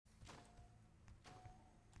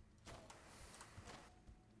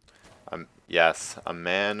Yes, the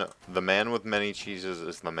man with many cheeses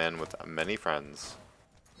is the man with many friends.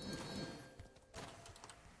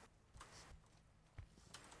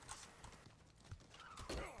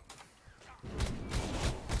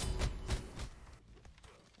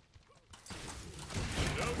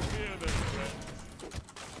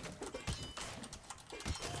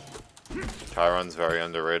 Chiron's very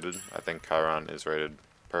underrated. I think Chiron is rated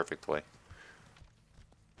perfectly.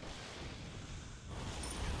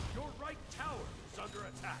 Your right tower is under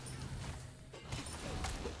attack.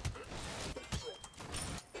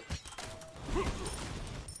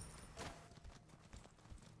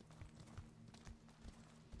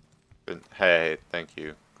 Hey, thank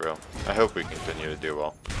you, Grill. I hope we continue to do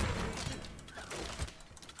well.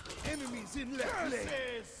 Enemies in left lane.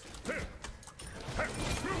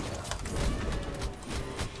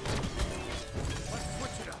 Let's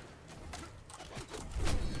switch it up.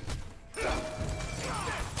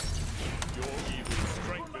 Your evil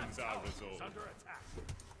strengthens our resolve. Under attack.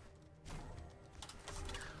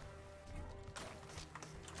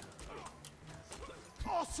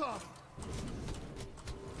 Awesome.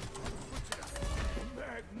 Switch it up.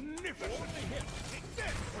 Magnificent. Take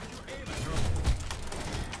this. What are you aiming at?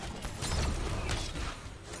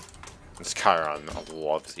 This Chiron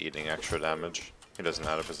loves eating extra damage. He doesn't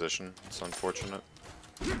out of position. It's unfortunate.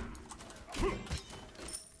 But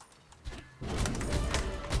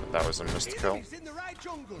that was a missed kill.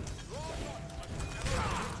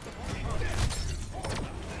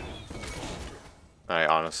 I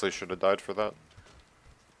honestly should have died for that.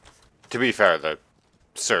 To be fair, the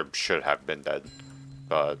Serb should have been dead,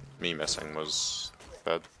 but me missing was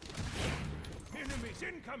bad. Enemies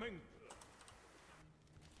incoming.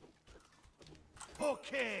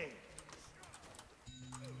 Okay.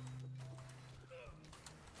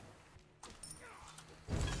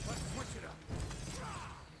 Let's switch it up.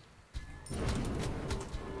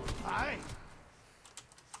 Aye.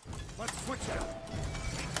 Let's switch it up.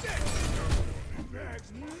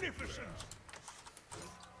 Magnificent.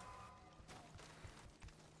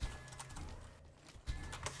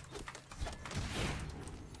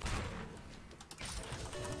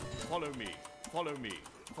 Follow me. Follow me.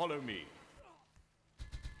 Follow me.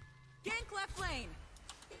 Gank left lane.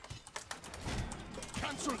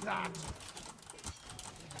 Cancel that.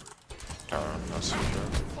 That's for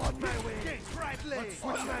sure. On my way. Right lane.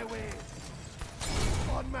 On my way.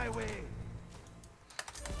 On my way.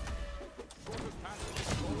 Shortest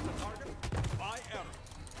path to the target by error.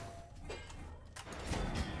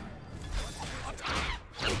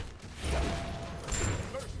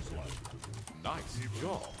 First blood. Nice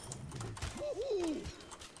job.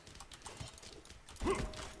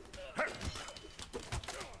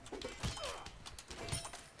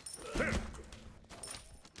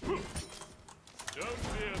 Don't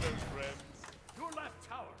fear those friends. Your left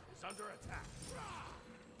tower is under attack.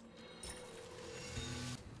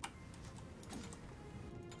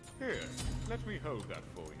 Here, let me hold that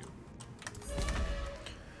for you.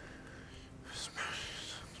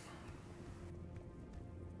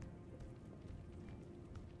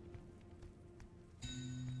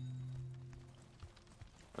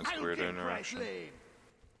 That's weird interaction.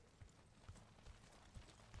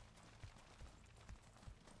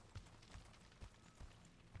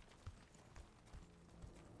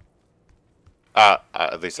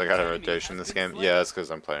 At least I got a rotation this game. Yeah, it's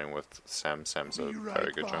because I'm playing with Sam. Sam's a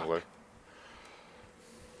very good jungler.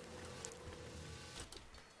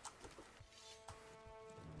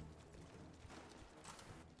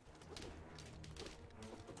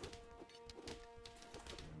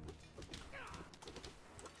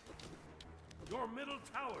 Your middle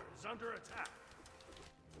tower is under attack.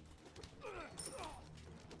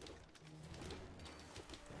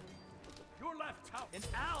 Your left tower. An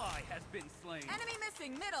ally has been slain. Enemy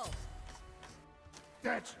missing middle.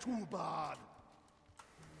 That's too bad.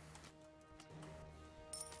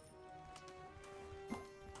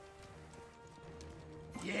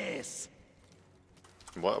 Yes.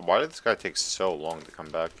 Why did this guy take so long to come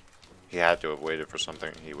back? He had to have waited for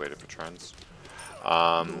something. He waited for trends.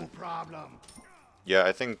 No problem. Yeah,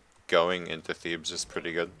 I think going into Thebes is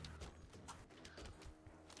pretty good.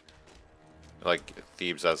 Like,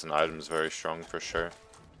 Thebes as an item is very strong for sure.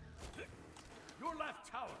 Your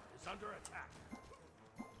left tower is under attack.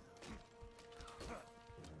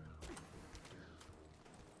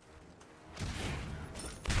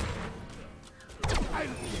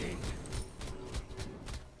 I'm late.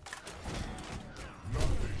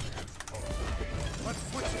 Let's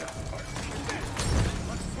switch it up.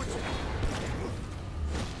 Let's switch it up.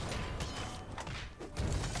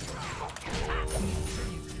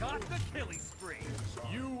 Got The killing spree.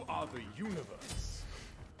 You are the universe.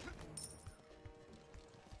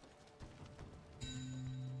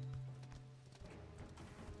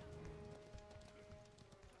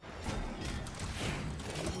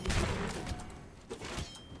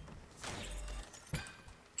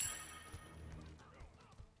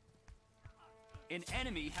 An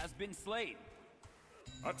enemy has been slain.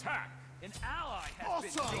 Attack! An ally has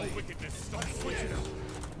been slain. No wickedness stops here.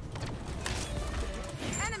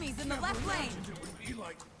 Enemies in the left lane. Be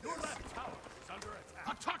like your left tower is under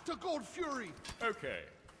attack. Attack the Gold Fury. Okay.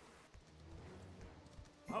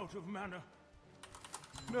 Out of mana.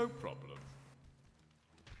 No problem.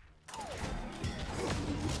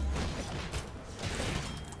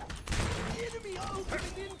 Enemy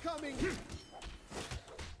ultimate incoming!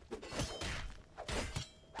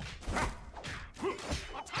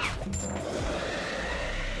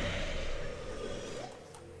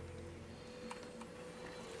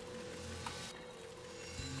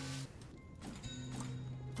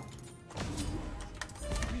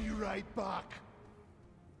 Be right back.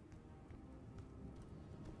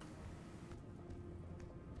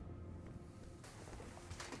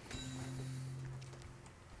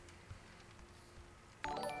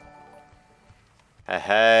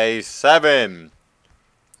 Hey, 7!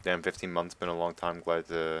 Damn, 15 months been a long time. Glad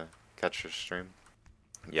to catch your stream.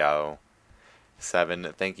 Yo.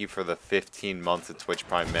 7, thank you for the 15 months at Twitch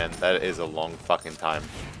Prime, man. That is a long fucking time.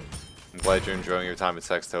 I'm glad you're enjoying your time at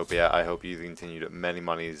Sextopia. I hope you continued many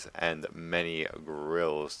monies and many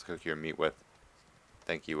grills to cook your meat with.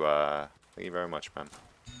 Thank you very much, man.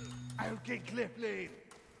 I'll get Cliff Lane.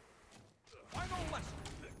 Final lesson.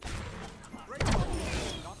 Great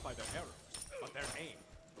archers, not by their error, but their aim.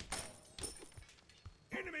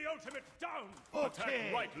 Enemy ultimate down. Okay.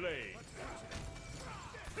 Attack right lane.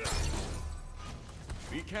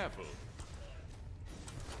 Be careful.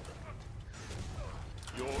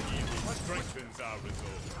 Your evil strengthens our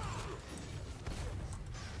resolve.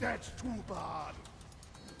 That's too bad.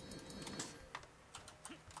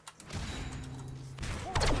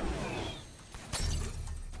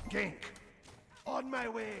 Gank. On my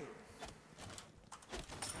way.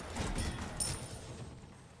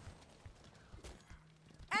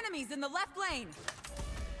 Enemies in the left lane.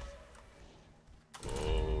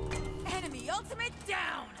 Enemy ultimate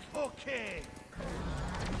down. Okay.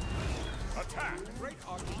 Attack! Great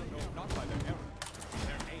archers are known not by their error, but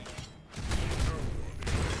their aim.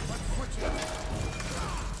 Let's switch it up.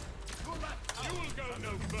 You will go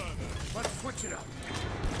no further. Let's switch it up.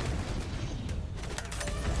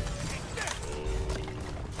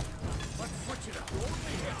 Let's switch it up.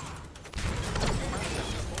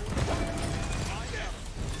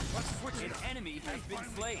 Let's switch it An up. enemy has been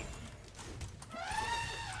slain.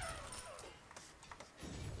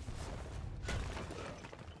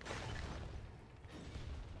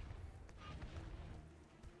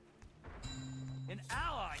 An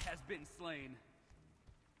ally has been slain.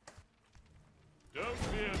 Don't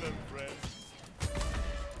fear them, friends.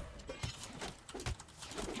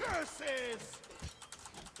 Curses!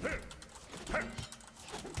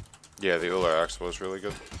 Yeah, the Uller Axe was really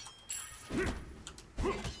good.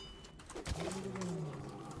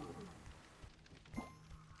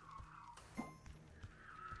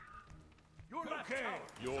 Your left tower.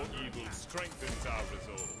 Your evil strengthens our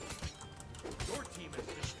resolve. Your team has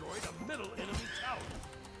destroyed a middle enemy tower.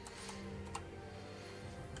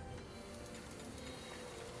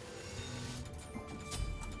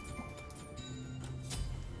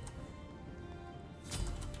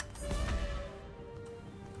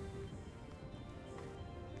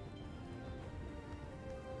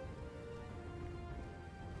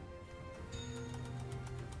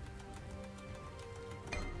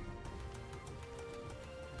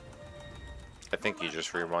 I think you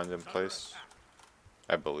just rewind in place.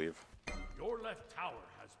 I believe. Your left tower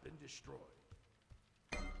has been destroyed.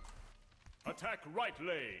 Attack right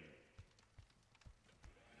lane.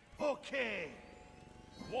 Okay.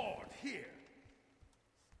 Ward here.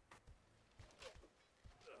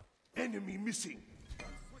 Enemy missing.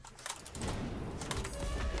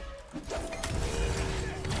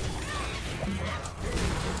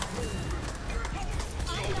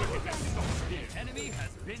 The enemy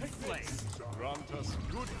has been slain. Grant us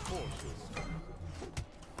good fortune.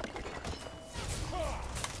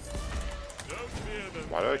 Don't fear them.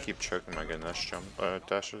 Why do I keep choking my Ganesha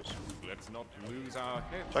dashes? Let's not lose our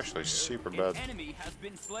heads. It's actually super An bad. enemy has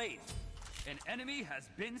been slain. An enemy has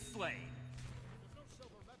been slain.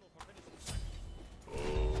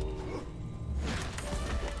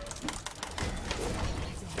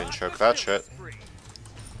 Didn't choke that shit.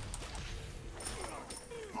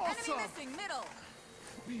 Enemy missing middle.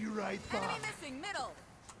 be right Enemy back. missing middle.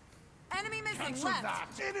 Enemy missing Cancel left. that.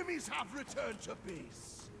 Enemies have returned to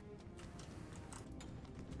base.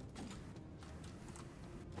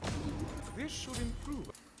 This should improve.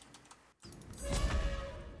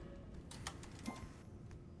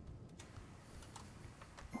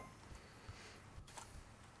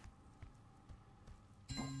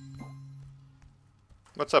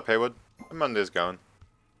 What's up, Haywood? How Monday's going?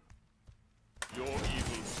 Your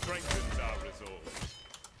evil strengthens our resolve.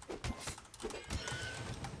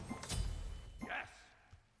 Yes.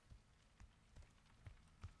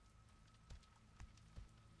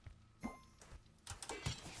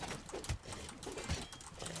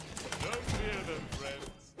 Don't fear them,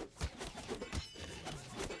 friends.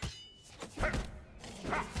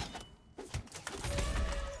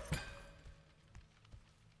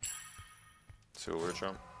 Silver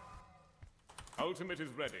jump. Ultimate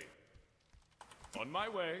is ready. On my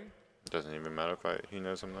way. It doesn't even matter if he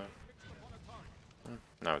knows I'm there.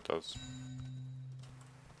 No, it does.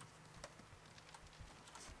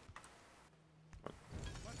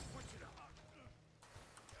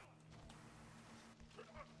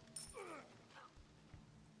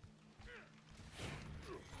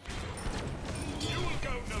 You will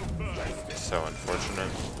go no further. So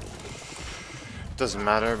unfortunate. Doesn't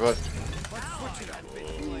matter, but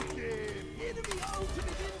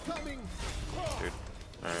dude,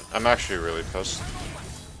 alright. I'm actually really pissed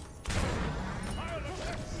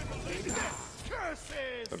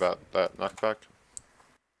Curses! about that knockback.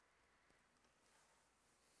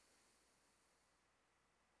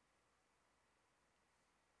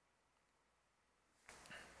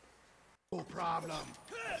 No problem.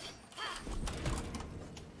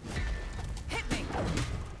 Hit me.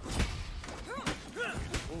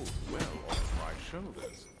 Oh, well, off my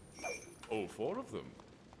shoulders. All four of them.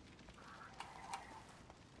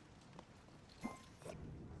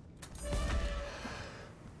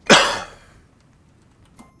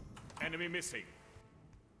 Enemy missing.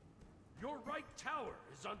 Your right tower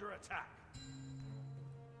is under attack.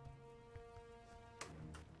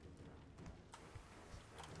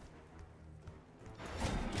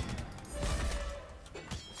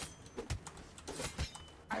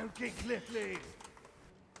 I'll get Cliffley.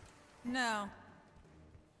 No.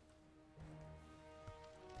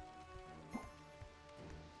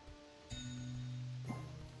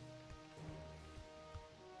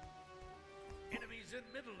 Enemies in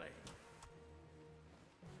middle lane.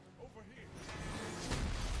 Over here.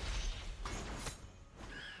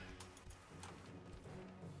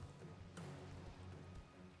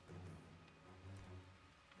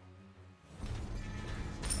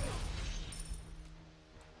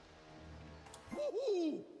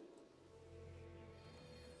 Woohoo!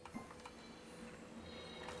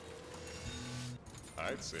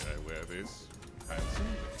 I'd say I wear this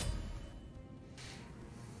handsomely.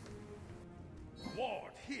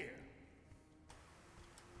 Ward here.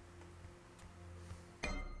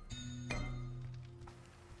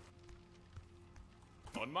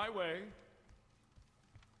 On my way.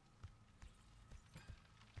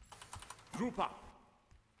 Group up.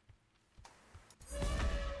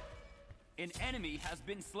 An enemy has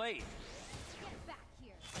been slain. Get back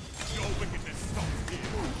here. Your wickedness stops here.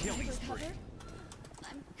 Killing Take spree. cover.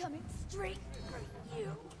 I'm coming straight for you.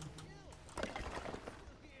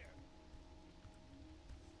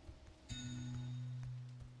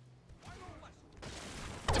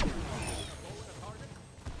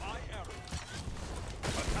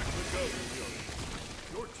 Attack the goat, Fury.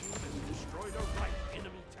 Your team has destroyed a right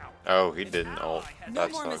enemy tower. Oh, he didn't ult. No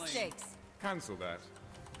That more sucks. mistakes. Cancel that.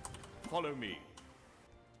 Follow me.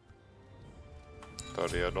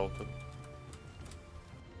 Thought he had ulted.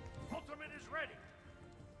 Ultimate is ready.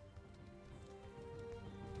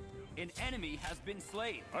 An enemy has been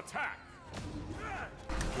slain. Attack!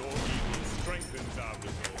 Your evil strengthens our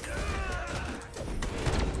resolve.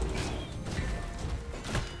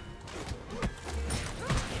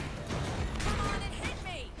 Come on and hit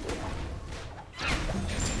me.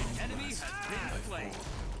 An enemy has been slain.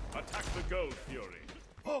 Attack the gold, Fury.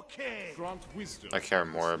 Okay. Grant wisdom. I care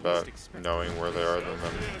more about knowing where they are than them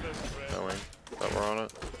Fear them, friend. knowing that we're on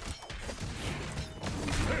it.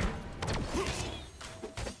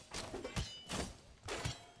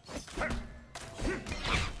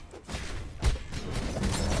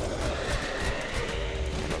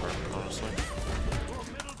 Whatever, honestly. Your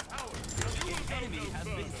middle tower. An enemy has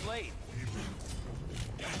been slain.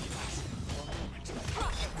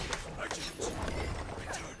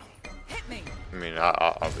 Hit me. I mean,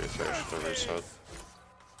 obviously I should have reset.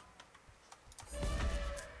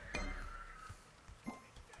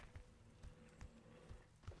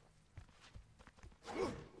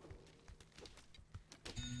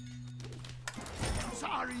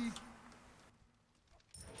 breathe.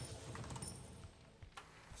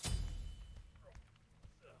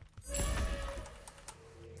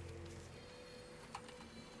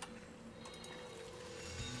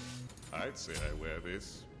 I'd say I wear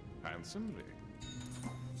this handsomely.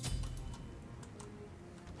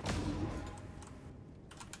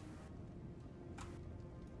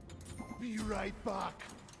 Be right back.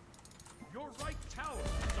 Your right tower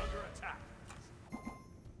is under attack.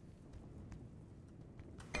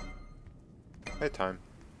 Hey, time.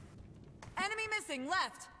 Enemy missing,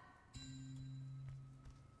 left.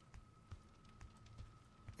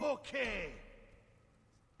 Okay.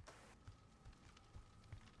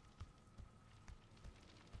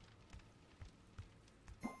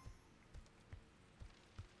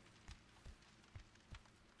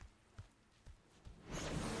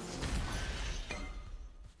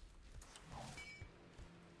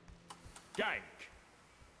 Gank.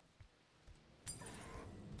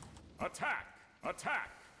 Attack! Attack!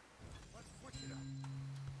 Let's switch it up.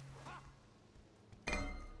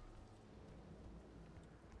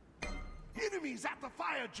 Enemies at the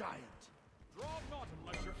fire giant. Draw not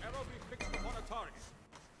unless your arrow be fixed upon a target.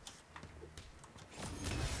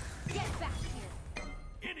 Get back here.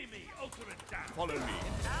 Enemy ultimate down. Follow me.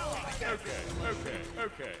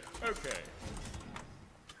 Okay.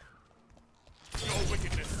 Your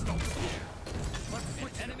wickedness stops here. An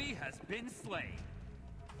enemy has been slain.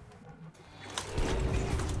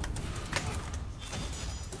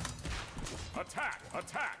 Attack!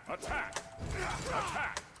 Attack! Attack!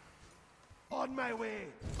 Attack! On my way.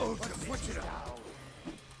 Ultimate switch it up.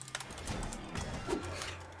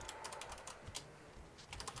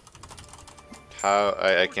 How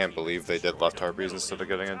I can't believe they did left harpies instead of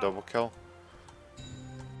getting a double kill.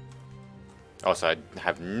 Also, I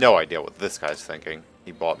have no idea what this guy's thinking.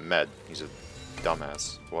 He bought med. He's a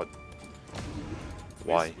dumbass. What?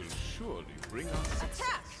 Why? This will surely bring us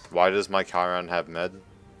Attack! Why does my Chiron have med?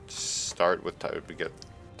 Start with we get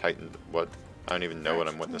Titan. What? I don't even know what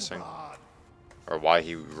I'm witnessing. Or why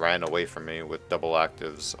he ran away from me with double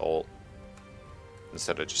actives ult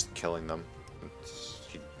instead of just killing them.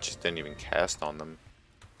 He just didn't even cast on them.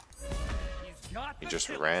 He's got He the just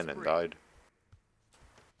killing ran and spree. died.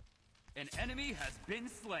 An enemy has been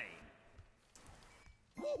slain.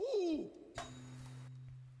 Woohoo!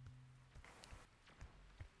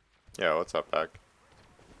 Yeah, what's up, back?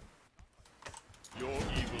 Your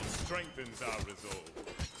evil strengthens our resolve.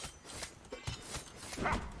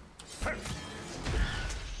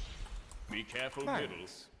 Be careful,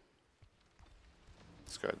 middles.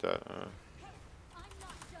 This guy died.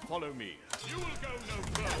 Follow me. You will go no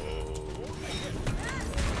further.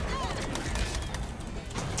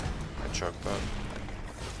 I choked that.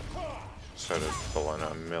 So did Bologna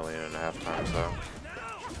 1.5 million times though.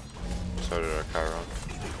 So did our Chiron.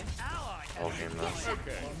 Ally All has game though.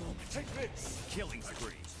 Okay. Take this. killing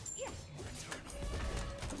spree.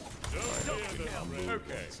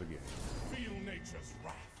 Okay. Feel nature's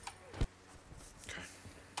wrath. Okay.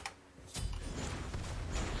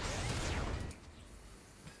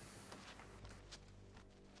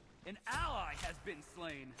 An ally has been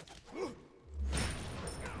slain.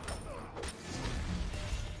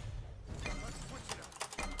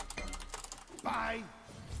 Bye.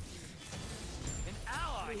 An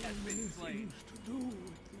ally has been slain.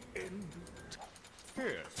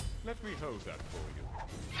 Here, let me hold that for you.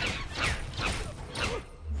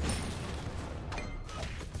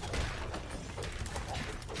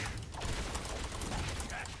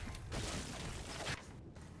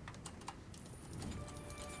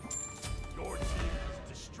 Your team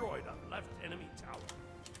has destroyed a left enemy tower.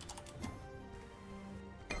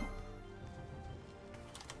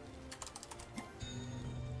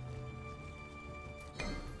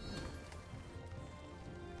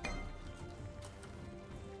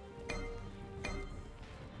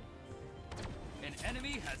 An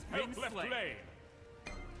enemy has Help been left slain. lane.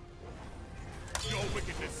 Your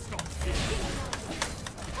wickedness stops here.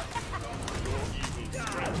 Your evil strengthens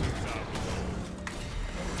our resolve.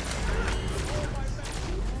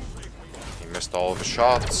 He missed all of his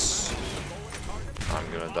shots.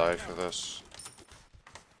 I'm gonna die for this.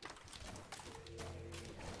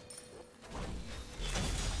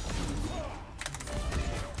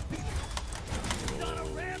 On a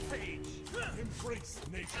rampage. Embrace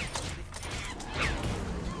nature.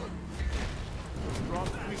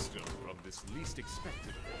 Brought wisdom from this least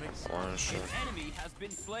expected of places. One shot. An enemy has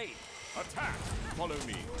been slain. Attack! Follow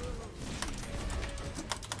me.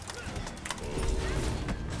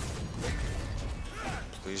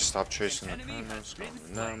 Please stop chasing the Enemy has Chronos.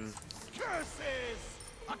 been Them. Curses!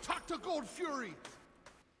 Attack the Gold Fury!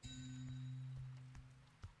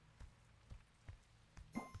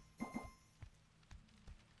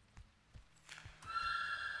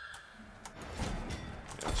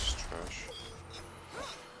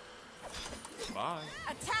 Bye.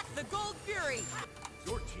 Attack the Gold Fury!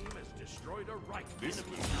 Your team has destroyed a right This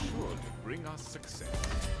enemy. will sure to bring us success.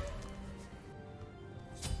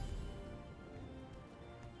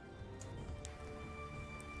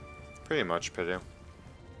 Pretty much, Pity.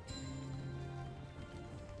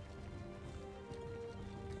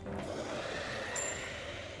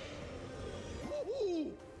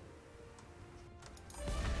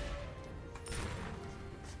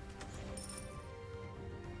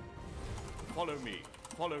 Follow me,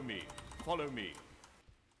 follow me, follow me.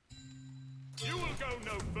 You will go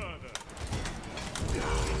no further.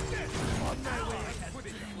 On my way. Has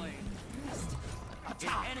been slain.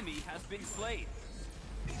 An enemy has been slain.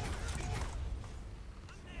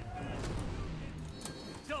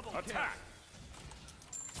 Double Attack.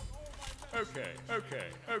 Okay, okay,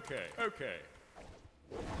 okay, okay.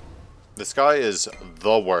 This guy is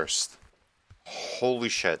the worst. Holy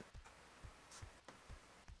shit.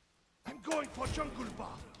 I'm going for jungle bar.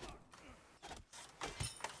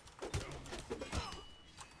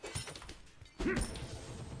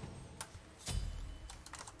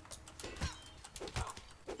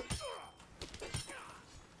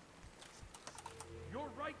 Your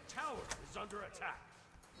right tower is under attack.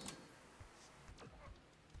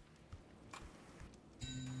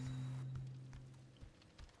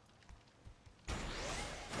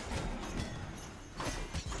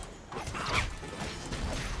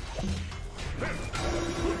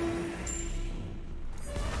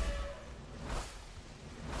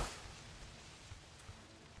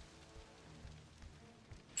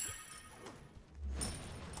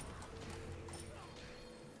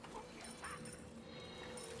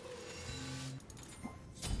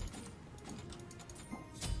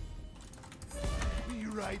 Be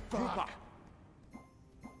right back.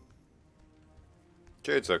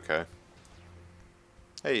 Jade's okay.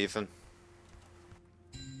 Hey, Ethan.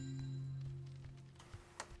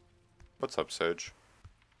 What's up, Sage?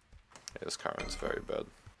 Yeah, this Karen's very bad.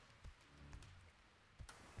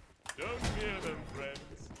 Don't fear them,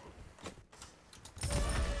 friends.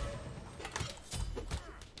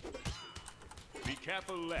 Be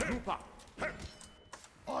careful left.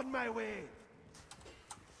 On my way.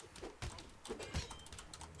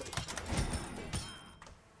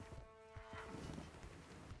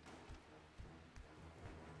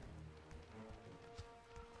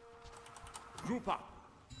 Group up.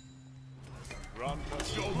 Grant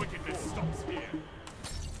us your wickedness stops here.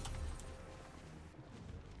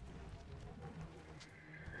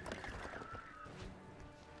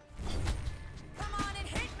 Come on and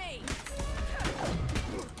hit me!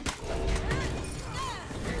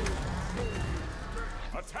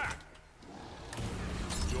 Attack!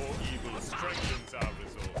 Your evil strengthens our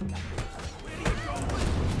resolve.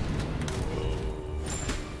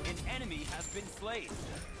 An enemy has been slain.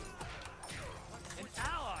 An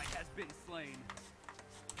ally has been slain.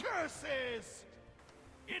 Curses!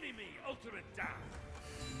 Enemy ultimate down.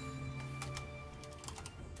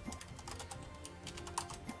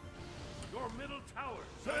 Your middle tower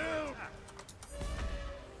is under Help! attack.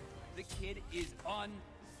 The kid is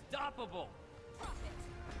unstoppable.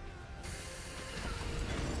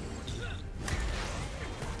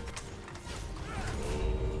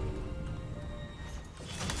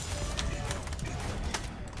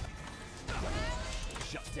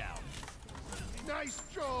 Shut down. Nice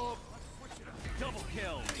job! Double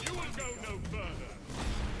kill. You will go no further.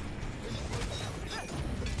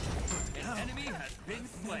 An enemy has been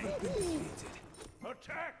slain.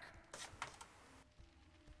 Attack!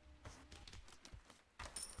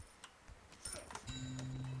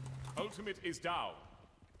 Ultimate is down.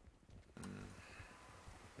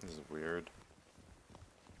 This is weird.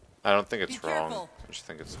 I don't think it's Be wrong. careful. I just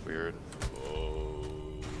think it's weird.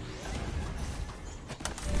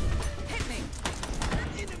 Hit me!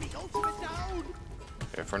 Enemy ultimate down!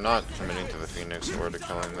 If we're not committing to the Phoenix or to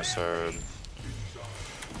killing this herd.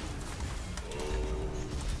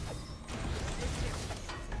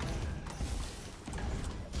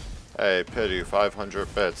 Hey, Pidu,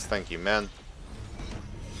 500 bits. Thank you, man.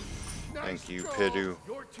 Thank you, Pidu.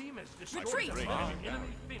 Your team has destroyed Retreat! the enemy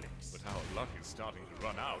Phoenix. But our luck is starting to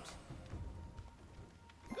run out.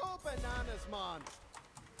 Go bananas, man!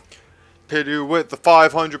 Pidu with the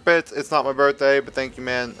 500 bits. It's not my birthday, but thank you,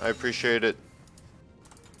 man. I appreciate it.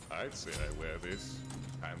 I'd say I wear this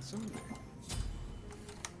handsomely.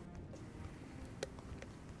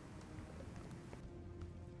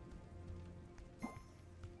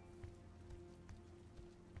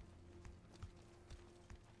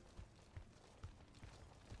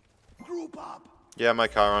 Group up! Yeah, my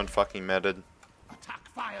Chiron fucking meted. Attack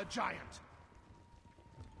fire giant!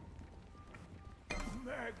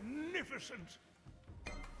 Magnificent!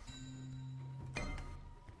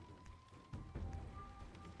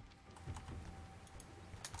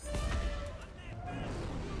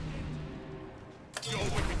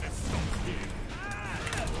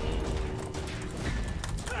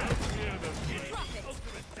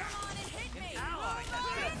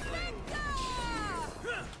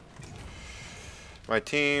 My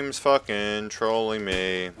team's fucking trolling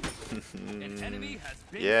me. An enemy has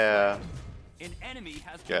been Yeah. slain. An enemy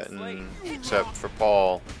has been slain. Getting, except for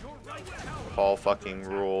Paul. Paul fucking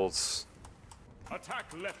rules. Attack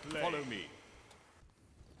left leg. Follow me.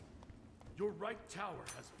 Your right tower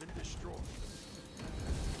has been destroyed.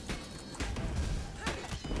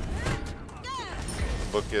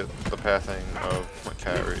 Look at the pathing of my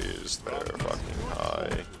carries. They're fucking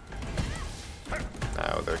high.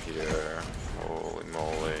 Now they're here. Holy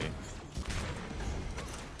moly.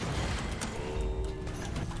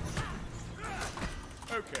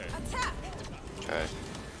 Okay. Attack! Okay.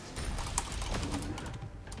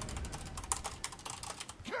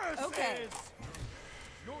 Okay.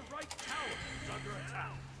 Your right tower is under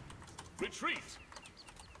attack. Retreat.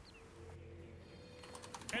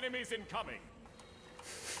 Enemies incoming.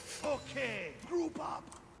 Okay, group up.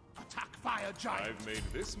 Attack fire giant. I've made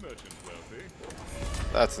this merchant wealthy.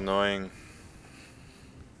 That's annoying.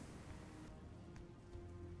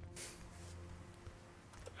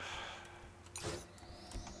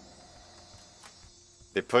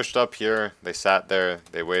 They pushed up here, they sat there,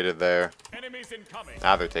 they waited there. Enemies incoming.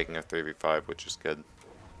 Now they're taking a 3v5, which is good.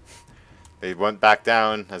 They went back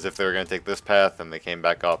down as if they were going to take this path, and they came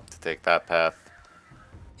back up to take that path.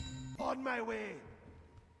 On my way.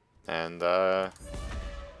 And, You will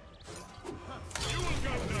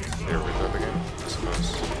go no here we go again, I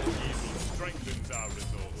suppose. Evil strengthens our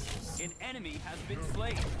resolve. An enemy has been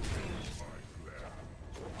slain.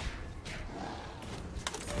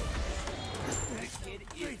 This kid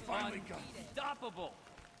is unstoppable.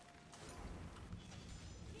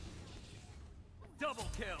 Double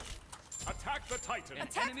kill. Attack the Titan. An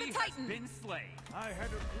Attack enemy the Titan. has been slain. I had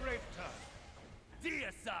a great time.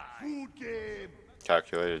 Deicide. Good game.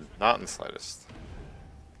 Calculated, not in the slightest.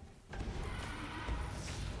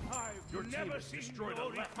 I've Your team never has seen destroyed a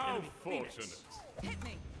glory. left. How Phoenix. fortunate. Hit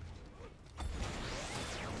me!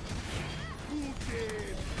 Good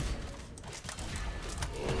game.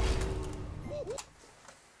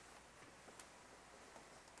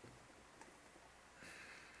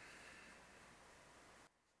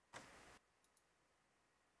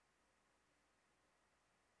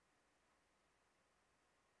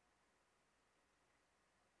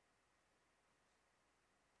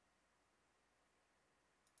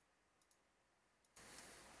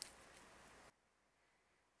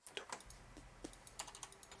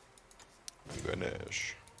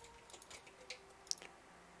 Ganesh.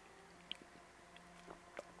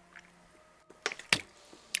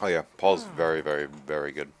 Oh yeah, Paul's very, very,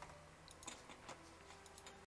 very good.